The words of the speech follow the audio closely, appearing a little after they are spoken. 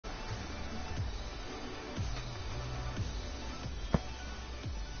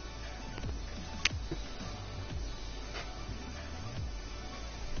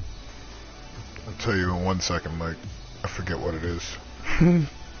tell you in 1 second, Mike. I forget what it is.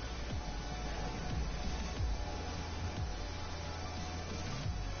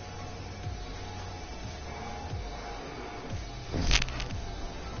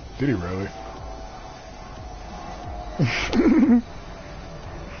 Did he really?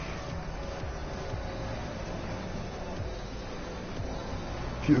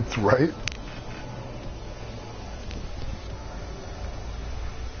 It's right.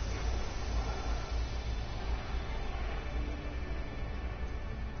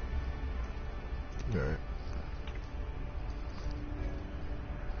 Yeah.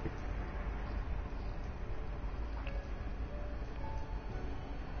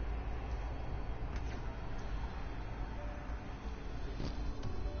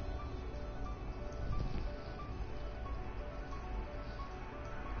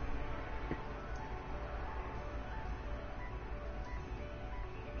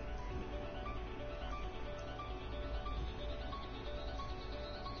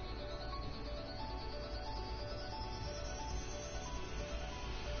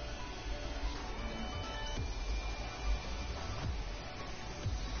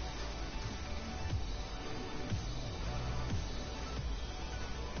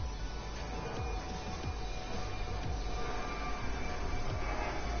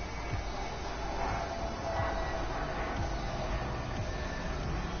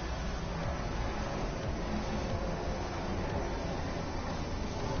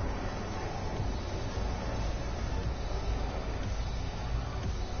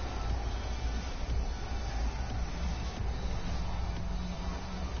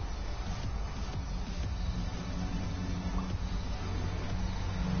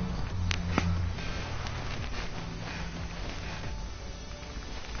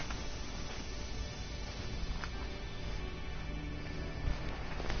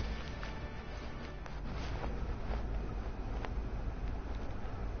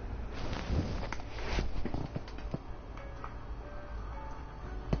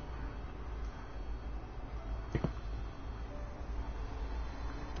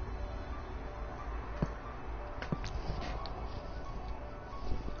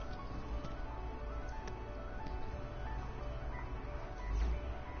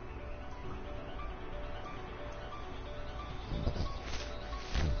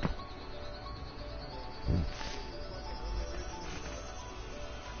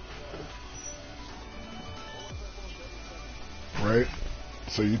 Right?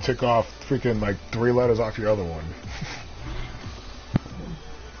 So you took off freaking like 3 letters off your other one.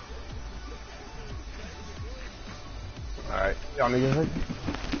 Alright, y'all niggas ready?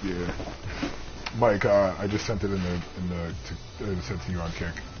 Yeah. Mike, I just sent it sent to you on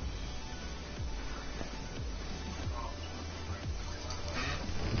Kick.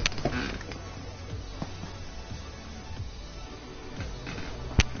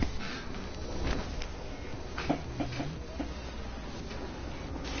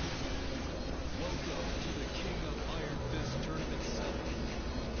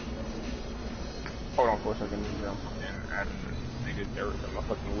 Hold on for a second, I'm fucking adding this nigga Derek on my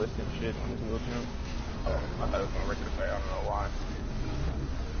fucking list and shit on this new account. Oh, I thought it was gonna record the play, I don't know why.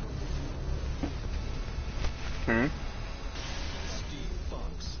 Steve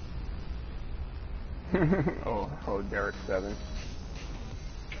Fox. oh, Derek 7.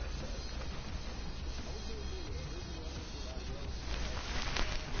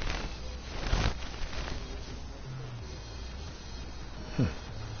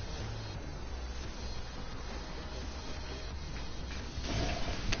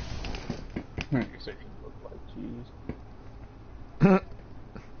 You said you look like cheese.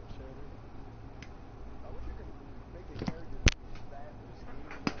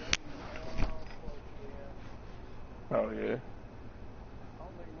 Oh yeah.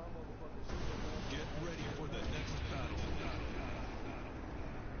 Get ready for the next battle.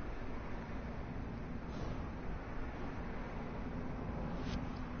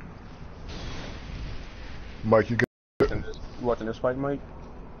 Mike, you get watching this fight, Mike?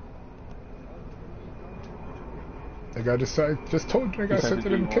 Like I just told you, I sent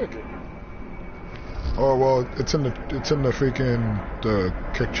it in the Kick. Oh well, it's in the freaking the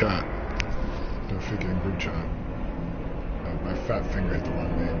Kick chat, the freaking group chat. My fat finger hit the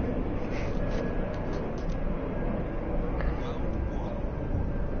wrong name.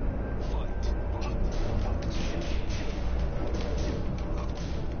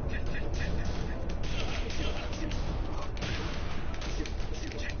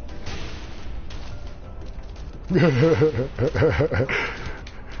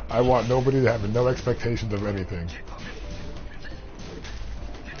 I want nobody to have no expectations of anything.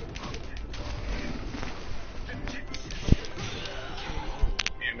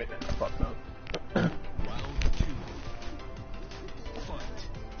 Round two. Fight.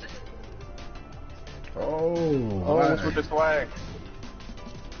 Oh, what's with the swag?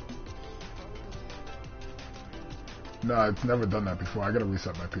 No, it's never done that before. I gotta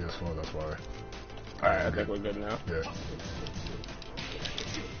reset my PS4, that's why. Alright, I think we're good now. Yeah.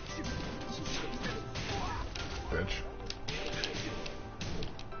 Bitch.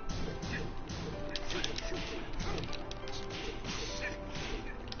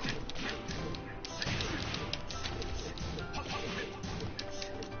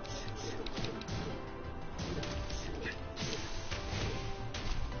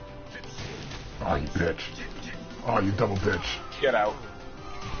 Oh, you bitch. Oh, you double bitch. Get out.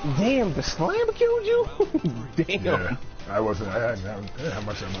 Damn, the slam killed you? Damn. Yeah, I didn't have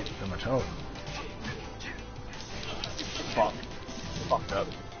much health. Fuck. Fucked up.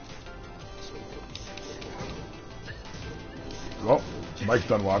 Well, Mike's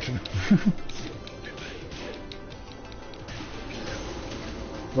done watching.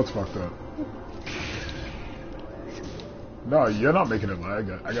 What's fucked up? No, you're not making it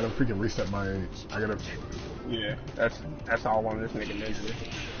lag. I gotta freaking reset my... Yeah, that's all on this nigga ninja.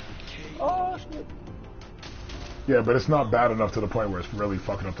 Oh, shit. Yeah, but it's not bad enough to the point where it's really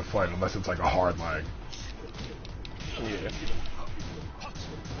fucking up the fight, unless it's like a hard lag. Yeah.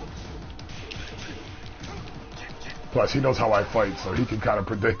 Plus, he knows how I fight, so he can kind of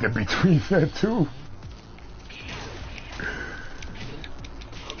predict in between that too.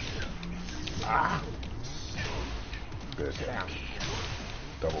 Ah. Bitch. Sit down.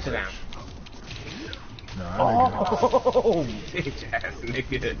 Double Sit bitch. down. Nah, Oh, bitch ass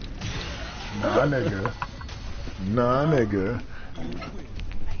nigga. Nah, nigga. Nah, nigga.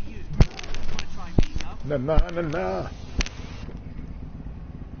 Nah, nah, nah, nah.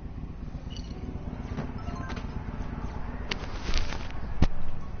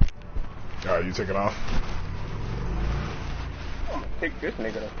 Alright, you taking off? Pick this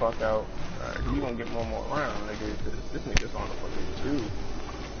nigga the fuck out. You gonna get one more round, nigga. This nigga's on the fucking 2.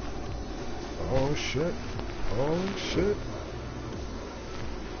 Oh shit. Oh shit.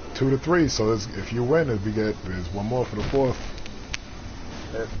 2 to 3, so if you win, there's one more for the 4th.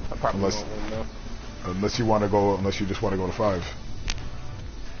 I probably won't win though. Unless you just want to go to 5.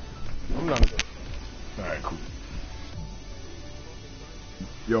 I'm not good. Alright, cool.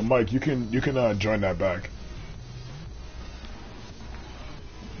 Yo, Mike, you can join that back.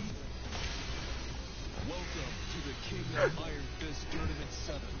 Welcome to the King of Iron Fist Tournament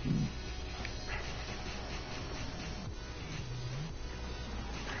 7.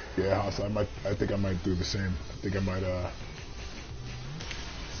 Yeah, Haas, I think I might do the same. I think I might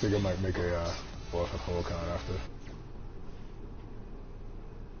make a full account after.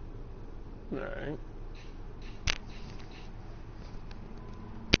 Alright.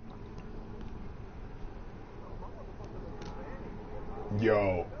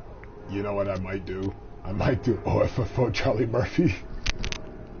 Yo, you know what I might do? I might do OFFO Charlie Murphy.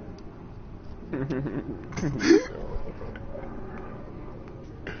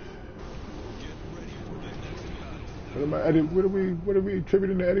 What are we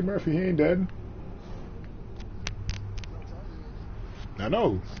attributing to Eddie Murphy? He ain't dead. I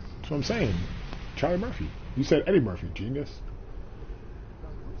know. That's what I'm saying. Charlie Murphy. You said Eddie Murphy, genius.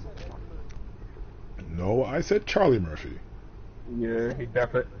 No, I said Charlie Murphy. Yeah, he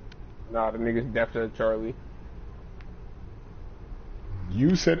definitely. Nah, the nigga's definitely Charlie.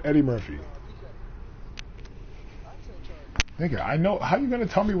 You said Eddie Murphy. Nigga, I know. How you gonna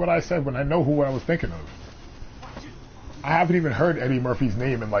tell me what I said when I know who I was thinking of? I haven't even heard Eddie Murphy's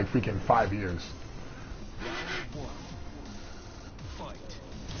name in like freaking 5 years.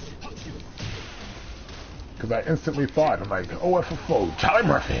 Because I instantly thought, I'm like, OFFO, Charlie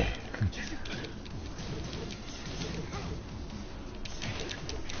Murphy.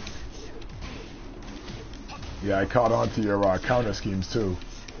 Yeah, I caught on to your counter schemes too.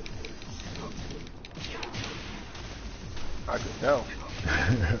 I could tell.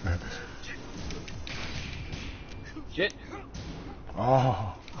 Shit.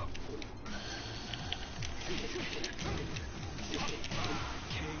 Oh.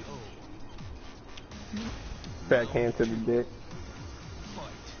 Backhand to the dick.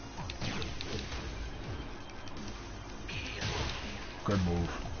 Good move.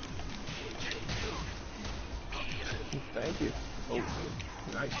 Thank you. Oh,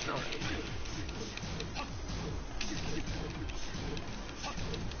 nice shot.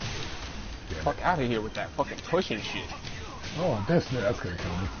 Yeah. Fuck out of here with that fucking pushing shit. Oh, that's gonna kill me.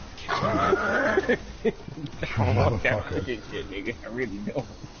 I don't want that Motherfucker. pushing shit, nigga. I really don't.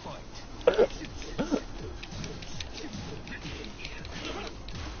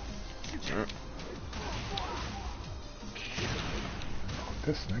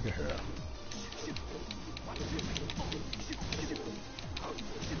 This nigga here.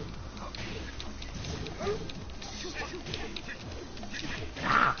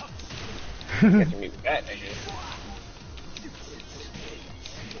 Catching me with that nigga.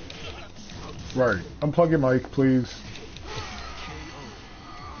 Right. Unplug your mic, please.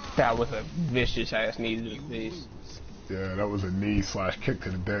 That was a vicious ass knee to the face. Yeah, that was a knee / kick to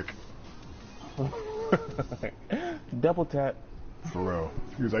the dick. Double tap. For real.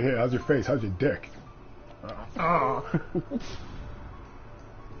 He was like, hey, how's your face? How's your dick? Oh.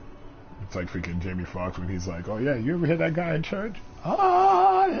 It's like freaking Jamie Foxx when he's like, oh yeah, you ever hear that guy in church?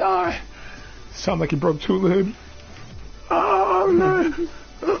 Oh, Lord. Sound like he broke two limbs. Oh, man.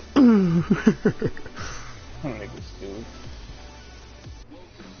 Nigga stupid.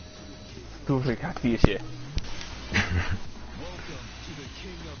 Stupid catfish. Welcome to the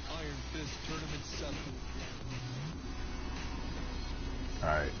King of Iron Fist Tournament 7.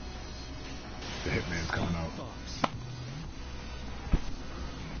 Alright. The Hitman's coming out. Fox.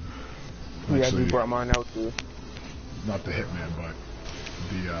 Yeah, I Actually, just brought mine out too. not the Hitman, but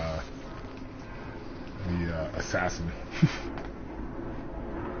the assassin.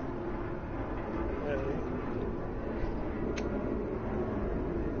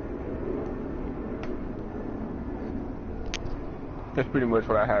 That's pretty much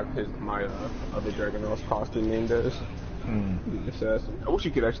what I have my other Dragonos costume named as. The assassin. I wish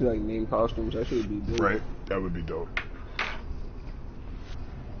you could actually like name costumes. That should be dope. Right? That would be dope.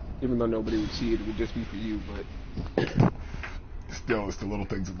 Even though nobody would see it, it would just be for you. But Still, it's the little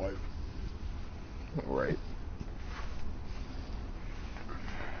things in life. right.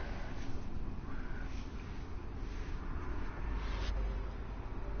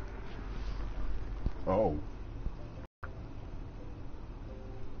 Oh.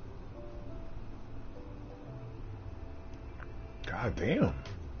 God damn.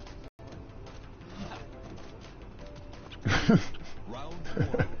 Round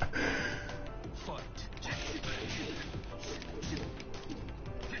 1. Fight.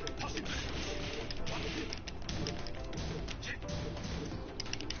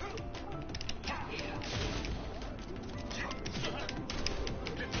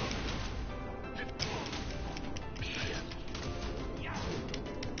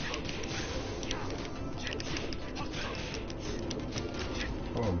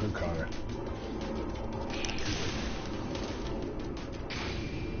 Oh, good counter.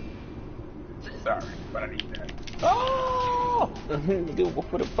 Sorry, but I need that. Oh! Dude, what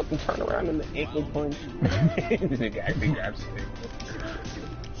put a fucking turnaround in the ankle punch? This nigga actually grabs it.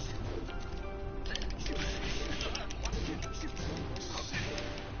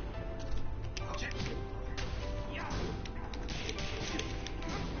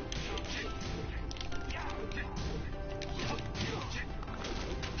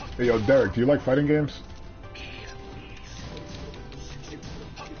 Hey, yo, Derek, do you like fighting games?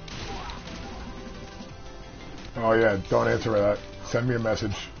 Oh, yeah, don't answer that. Send me a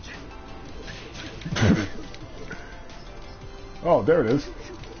message. Oh, there it is.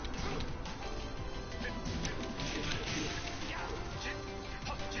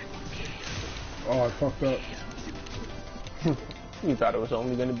 Oh, I fucked up. You thought it was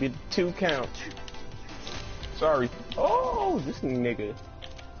only gonna be 2 counts. Sorry. Oh, this nigga.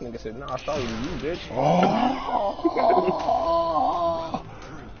 Nigga said, nah, sorry to you, bitch. Oh!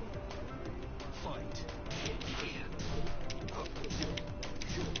 Fight.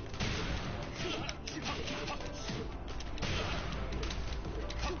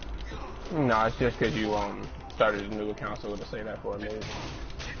 Nah, it's just cause you started a new account, so it'll say that for me.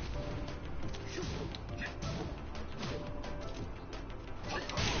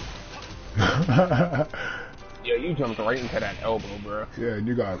 Yeah, you jumped right into that elbow, bro. Yeah, and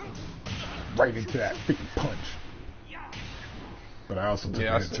you got right into that freaking punch. But I also took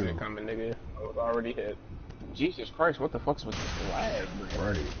Yeah, I a hit seen too. it coming, nigga. I was already hit. Jesus Christ, what the fuck's with this lag, bro?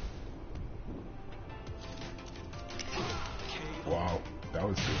 Right. Wow, that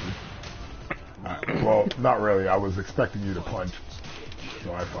was stupid. Well, not really. I was expecting you to punch,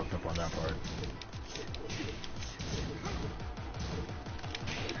 so I fucked up on that part.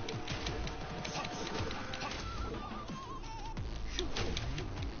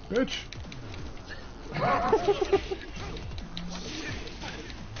 Bitch.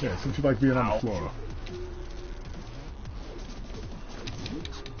 Yeah, since you like being on the floor.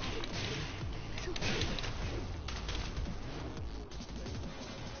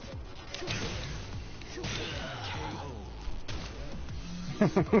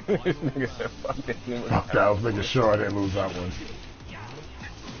 This nigga said, fuck this nigga. Fuck that, I was making sure I didn't lose that one.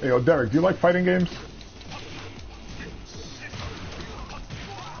 Hey, yo, Derek, do you like fighting games?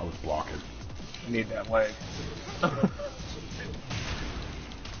 I was blocking. I need that leg.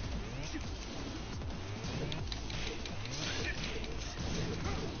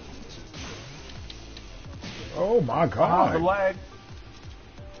 Oh my The god. leg.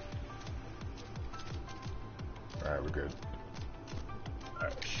 Alright, we're good.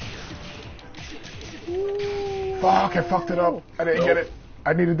 Fuck, I fucked it up. I didn't get it.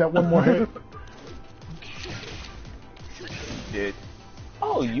 I needed that one more hit. Did.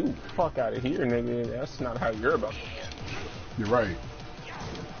 Oh, you fuck out of here, nigga. That's not how you're about to get. You're right.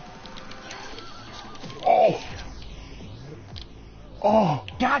 Oh! Oh!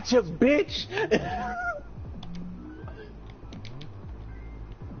 Gotcha, bitch!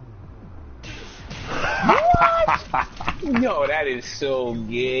 What? No, that is so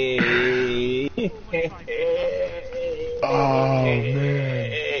gay. Oh, man.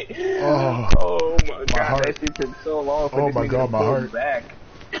 Oh, Oh my god, heart. that shit took so long for Oh this my nigga God, to my pull heart. back.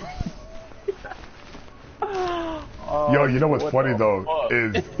 Yo, you know what's What funny the though fuck?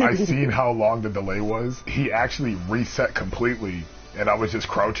 is I seen how long the delay was. He actually reset completely, and I was just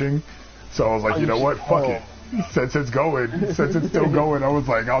crouching. So I was like, you know what? Fuck it. Since it's still going, I was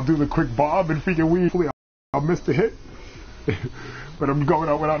like, I'll do the quick bob and freaking weed. Hopefully I'll miss the hit. But I'm going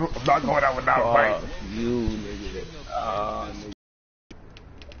out without. I'm not going out without a fight. You nigga. Nigga.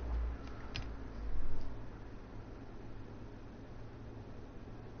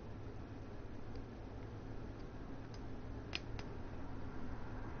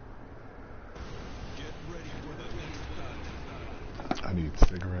 Get ready for the next battle. I need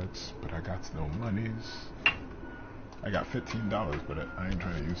cigarettes, but I got no monies. I got $15, but I ain't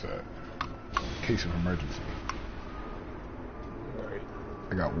trying to use that. In case of emergency. Right.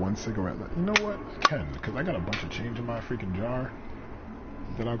 I got one cigarette left. You know what? I can, because I got a bunch of change in my freaking jar.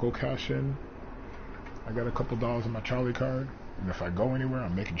 Then I'll go cash in. I got a couple dollars in my Charlie card. And if I go anywhere,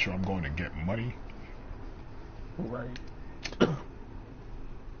 I'm making sure I'm going to get money. Right.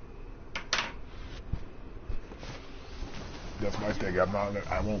 That's my thing.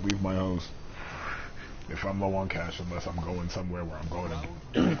 I won't leave my house if I'm low on cash unless I'm going somewhere where I'm going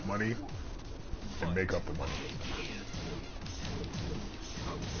to make money and make up the money.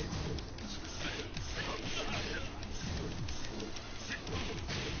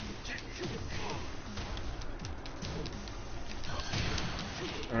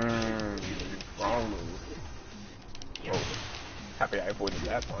 Wrong move. Oh, happy I avoided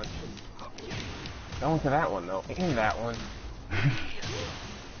that punch. Going to that one though. Aim that one.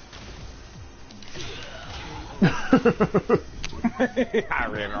 I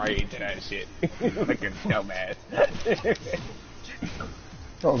ran right into that shit. Like a dumbass.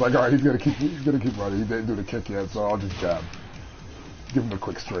 I was like, alright, he's gonna keep running. He didn't do the kick yet, so I'll just jab. Give him a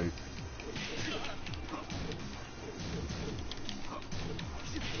quick straight.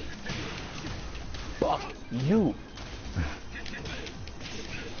 Fuck you.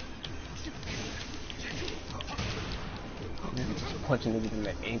 Nigga just punching niggas in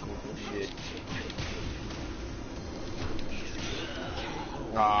the ankles and shit.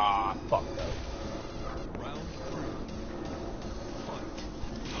 Ah, fuck though. Round 3. Fight.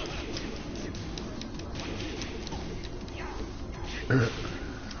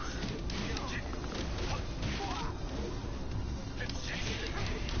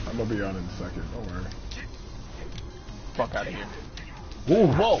 I'm gonna be on in a second, don't worry. Fuck out of here. Ooh.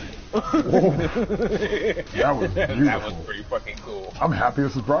 Whoa! That was beautiful. That was pretty fucking cool. I'm happy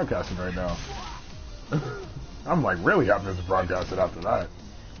this is broadcasting right now. I'm like really happy this is broadcasting after that.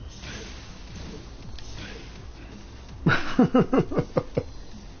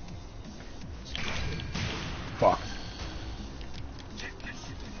 Fuck.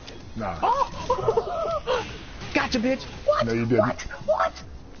 Nah. Oh. Gotcha, bitch. What? No, you didn't. What?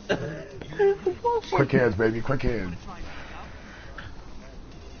 Quick hands, baby. Quick hands.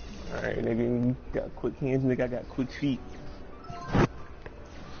 Alright, nigga, you got quick hands, nigga, I got quick feet.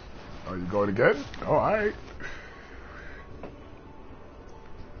 Oh, you going again? Oh, alright.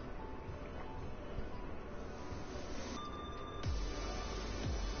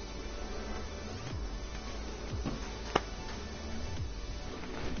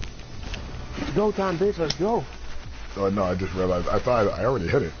 Go time, bitch, let's go. Oh, no, I just realized. I thought I already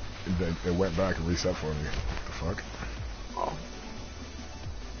hit it. It went back and reset for me. What the fuck? Oh.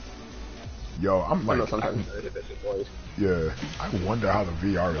 Yo, I'm I know like, sometimes I hit that shit twice. yeah, I wonder how the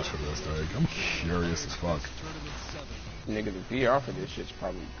VR is for this, like, I'm curious as fuck. Tournament 7. Nigga, the VR for this shit's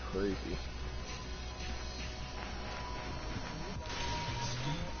probably crazy.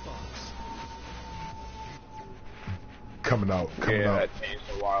 Steve Fox. coming out. Yeah, that changed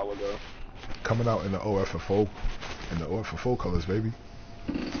a while ago. Coming out in the OFFO, colors, baby.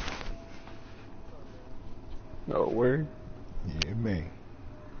 No word. Yeah, man.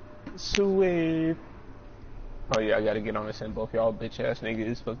 Sweet. Oh yeah, I gotta get on and send both y'all bitch ass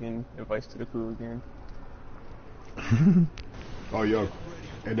niggas fucking invites to the crew again. Oh yo,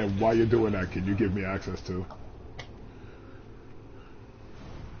 and then while you're doing that, can you give me access to?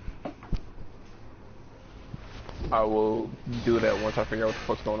 I will do that once I figure out what the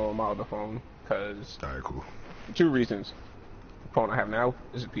fuck's going on with my other phone. Cause Alright, cool. 2 reasons. The phone I have now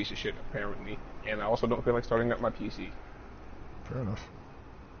is a piece of shit apparently, and I also don't feel like starting up my PC. Fair enough.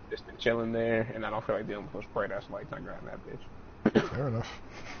 Just been chilling there, and I don't feel like dealing with those bright ass lights on grabbing that bitch. Fair enough.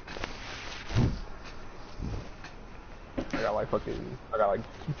 I got like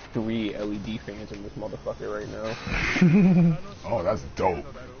 3 LED fans in this motherfucker right now. Oh, that's dope.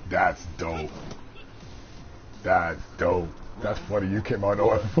 That's dope. That's dope. That's funny. You came out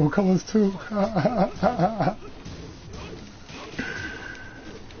in full colors too.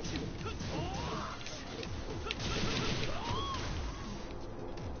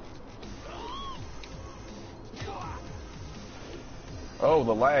 Oh,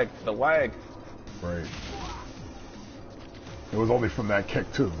 the lag. Right. It was only from that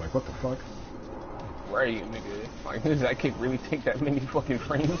kick too. Like, what the fuck? Right, nigga. Like, does that kick really take that many fucking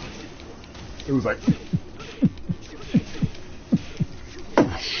frames? It was like.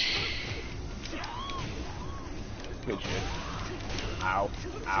 Good shit. Ow.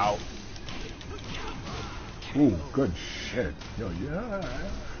 Ow. Ooh, good shit. Yo, yeah.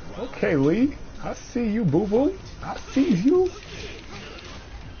 Okay, Lee. I see you, boo-boo. I see you.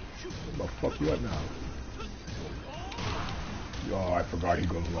 I'm gonna fuck you up now. Yo, I forgot he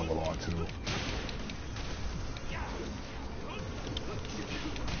goes along a lot, too.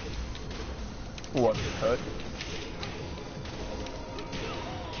 What the cut?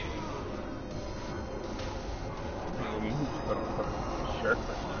 Sure.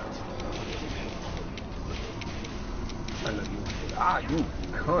 I know you. Ah, you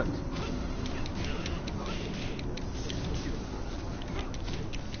cunt.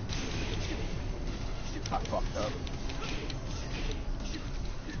 I fucked up.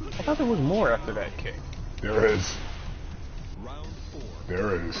 I thought there was more after that kick. There is. Round 4.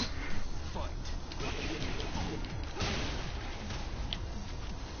 There is. Fight.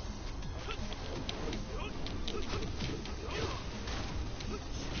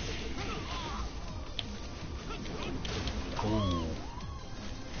 Ooh.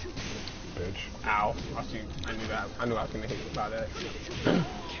 Bitch. Ow. I see. I knew that. I knew I was gonna hit you by that.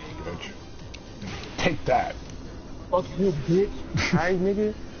 Bitch. Take that. Fuck you, bitch. Alright,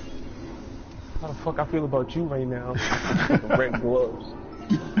 nigga. How the fuck I feel about you right now? Red gloves.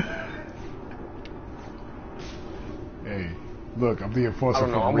 Hey, look, I'm the I enforcer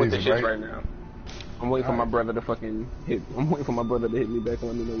don't know. for I'm a with the reason, shits right? right now. I'm waiting for my brother to fucking hit. I'm waiting for my brother to hit me back and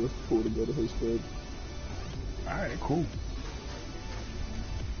let me know what's cool to go to his crib. Alright, cool.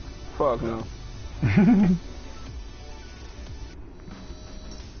 Fuck no.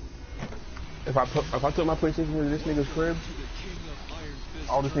 If I took my PlayStation to this nigga's crib,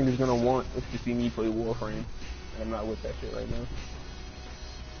 all this nigga's gonna want is to see me play Warframe, and I'm not with that shit right now.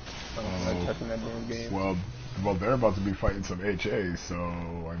 I'm not touching that damn game. Well, they're about to be fighting some HA, so,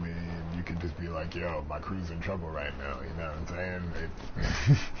 I mean, you could just be like, yo, my crew's in trouble right now, you know what I'm saying?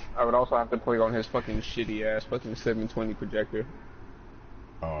 I would also have to play on his fucking shitty ass fucking 720 projector.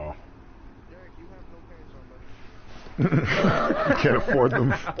 Oh. You can't afford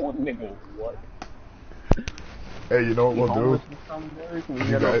them. Oh, nigga, what? Hey, you know what we'll do?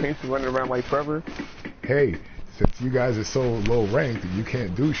 You got no paints running around like Trevor? Hey, since you guys are so low ranked and you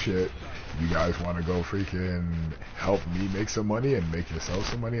can't do shit, you guys want to go freaking help me make some money and make yourself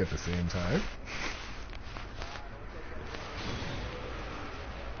some money at the same time?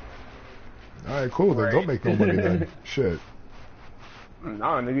 Alright, cool, then don't make no money then. Shit.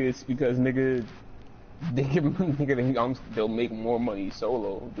 Nah, nigga, it's because nigga, they'll make more money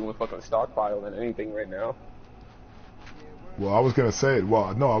solo doing fucking stockpile than anything right now. Well, I was gonna say,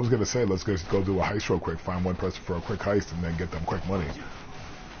 let's just go do a heist real quick, find one person for a quick heist and then get them quick money.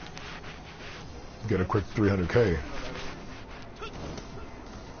 Get a quick 300k.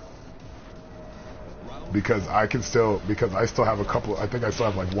 Because I still have a couple, I think I still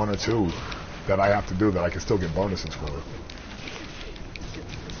have like 1 or 2 that I have to do that I can still get bonuses for.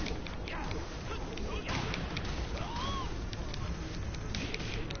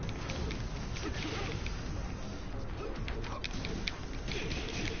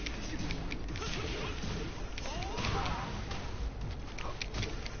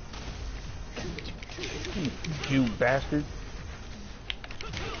 You bastard.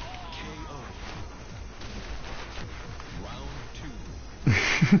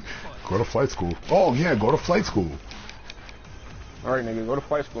 Go to flight school. Oh yeah, go to flight school. Alright, nigga, go to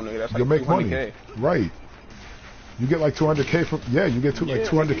flight school, nigga. That's like You'll make 200K. money. Right. You get like 200K from, yeah, you get like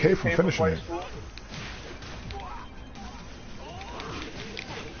 200K from finishing it.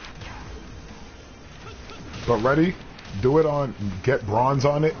 But ready? Do it on, get bronze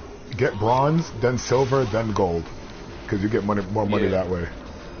on it. Get bronze, then silver, then gold. Because you get more money that way.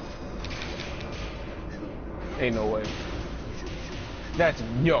 Ain't no way. That's,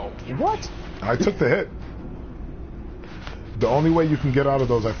 yo, what? I took the hit. The only way you can get out of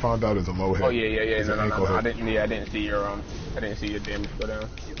those, I found out, is a low hit. Oh yeah. No. Hit. I didn't see your I didn't see your damage go down.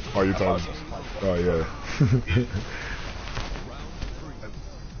 Oh, you thought? Oh yeah.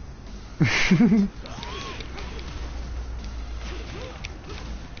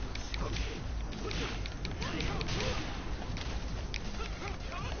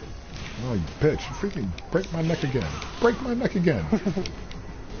 Oh, you bitch. You freaking break my neck again. Break my neck again.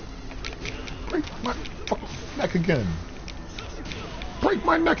 Break my fucking neck again. Break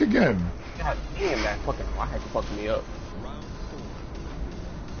my neck again. God damn, that fucking lag fucked me up.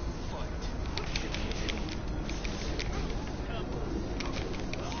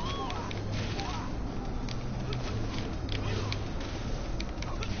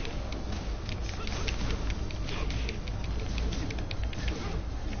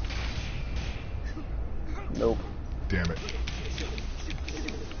 Nope. Damn it.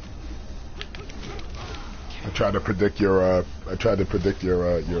 I tried to predict your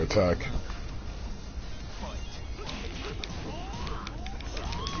your attack.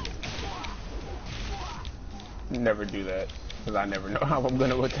 Never do that, because I never know how I'm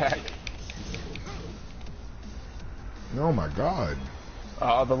gonna attack. Oh my god.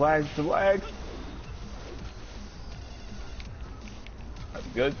 The lag. That's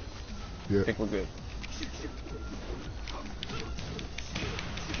good? Yeah. I think we're good.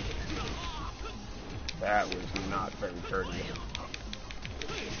 That was not very courteous.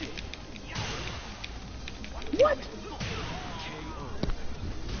 What?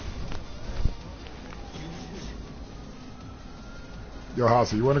 Yo,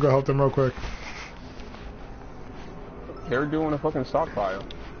 House, you want to go help them real quick? They're doing a fucking stockpile.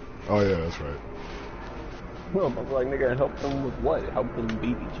 Oh yeah, that's right. Well, I'm like, nigga, help them with what? Help them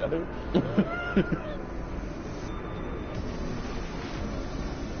beat each other?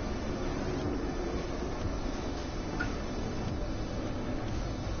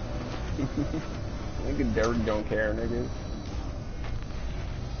 Nigga, Derek don't care, nigga.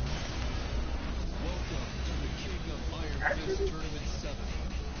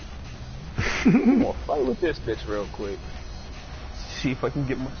 I'm gonna fight with this bitch real quick. See if I can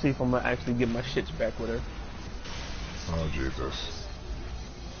see if I'm gonna actually get my shits back with her. Oh Jesus.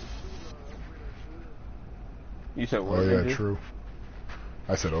 You said what? Oh yeah, Andrew? true.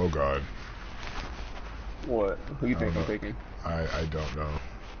 I said, oh god. What? Who you think I'm picking? I don't know.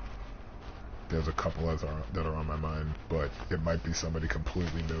 There's a couple that are on my mind, but it might be somebody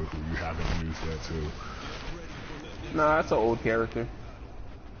completely new who you haven't used yet too. Nah, that's an old character.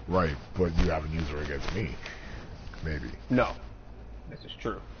 Right, but you haven't used her against me. Maybe. No. This is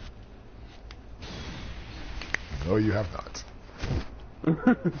true. No, you have not.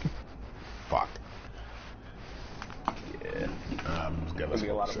 Fuck. Yeah. I'm gonna There's gonna be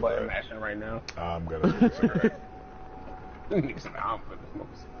a lot of button mashing right now. I'm gonna smoke a cigarette. Niggas said, I'm gonna smoke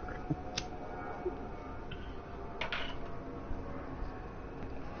a cigarette.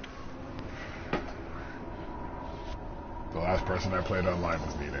 The last person I played online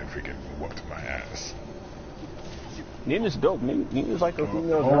was Nina and freaking whooped my ass. Nina's dope. Nina's like a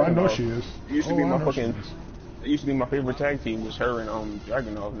female. Oh, I know she is. It used to be my fucking. It used to be my favorite tag team. Was her and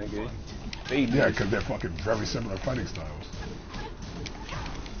Dragunov, nigga. Yeah, because they're fucking very similar fighting styles.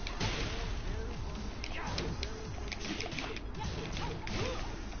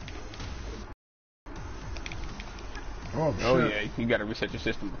 Oh yeah, you gotta reset your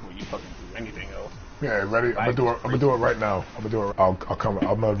system before you fucking do anything else. Yeah, ready? I'm gonna do it right now. I'm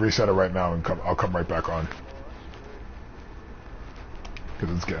gonna reset it right now and I'll come right back on. Cause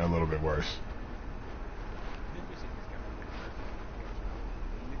it's getting a little bit worse.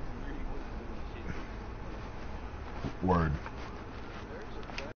 Word.